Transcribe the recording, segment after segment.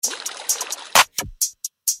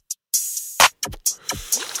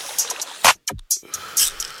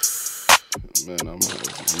Man, I'm a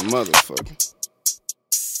motherfucker.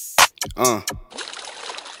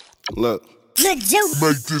 Look. Look, Joe.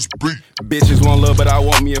 Make this beat. Bitches want love, but I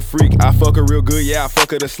want me a freak. I fuck her real good, yeah, I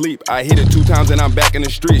fuck her to sleep. I hit it 2 times and I'm back in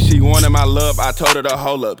the street. She wanted my love, I told her to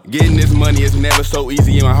hold up. Getting this money is never so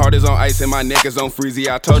easy, and my heart is on ice and my neck is on freezy.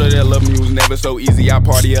 I told her that love me was never so easy. I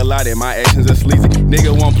party a lot and my actions are sleazy.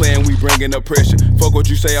 Nigga won't play and we bringin' the pressure. Fuck what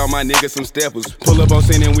you say, all my niggas some steppers. Pull up on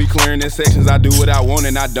scene and we clearing the sections. I do what I want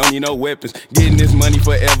and I don't need no weapons. Getting this money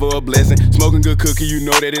forever a blessing. Smoking good cookie, you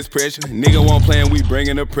know that it's pressure. Nigga won't play and we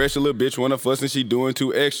bringin' the pressure. Little bitch wanna fuss and she doing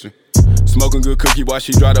too extra. Smoking good cookie while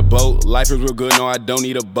she drive the boat. Life is real good, no I don't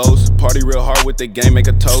need a boast. Party real hard with the game, make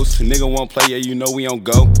a toast. Nigga won't play, yeah you know we on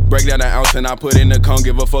go. Break down the ounce and I put in the cone.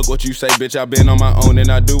 Give a fuck what you say, bitch, I been on my own. And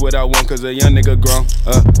I do what I want cause a young nigga grown.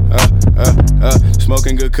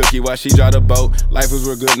 Smoking good cookie while she drive the boat. Life is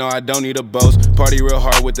real good, no I don't need a boast. Party real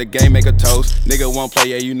hard with the game, make a toast. Nigga won't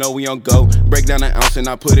play, yeah you know we on go. Break down the ounce and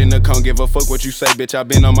I put in the cone. Give a fuck what you say, bitch, I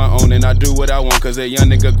been on my own. And I do what I want cause a young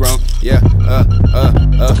nigga grown. Yeah,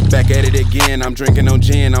 back at it again, I'm drinking on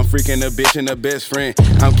gin. I'm freaking a bitch and a best friend.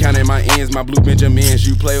 I'm counting my ends, my blue Benjamins.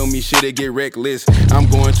 You play with me, shit, it get reckless. I'm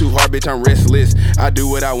going too hard, bitch, I'm restless. I do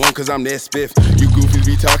what I want cause I'm that spiff. You goofies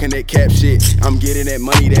be talking that cap shit. I'm getting that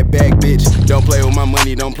money, that bag, bitch. Don't play with my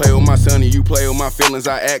money, don't play with my sonny. You play with my feelings,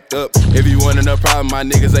 I act up. If you want no problem, my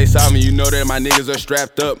niggas, they saw me. You know that my niggas are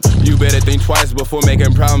strapped up. You better think twice before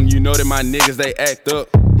making problem. You know that my niggas, they act up.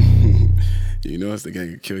 You know it's the gang,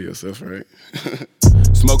 you kill yourself, right?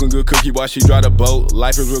 Smoking good cookie while she drive the boat.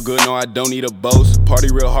 Life is real good, no I don't need a boast. Party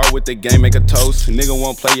real hard with the game, make a toast. Nigga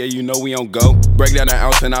won't play, yeah you know we on go. Break down the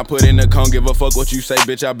ounce and I put in the cone. Give a fuck what you say,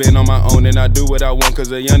 bitch, I been on my own. And I do what I want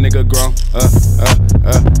cause a young nigga grown.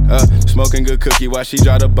 Smoking good cookie while she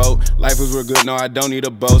drive the boat. Life is real good, no I don't need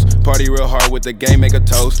a boast. Party real hard with the game, make a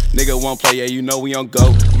toast. Nigga won't play, yeah you know we on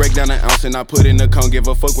go. Break down the ounce and I put in the cone. Give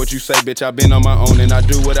a fuck what you say, bitch, I been on my own. And I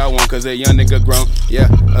do what I want cause a young nigga grown. Yeah,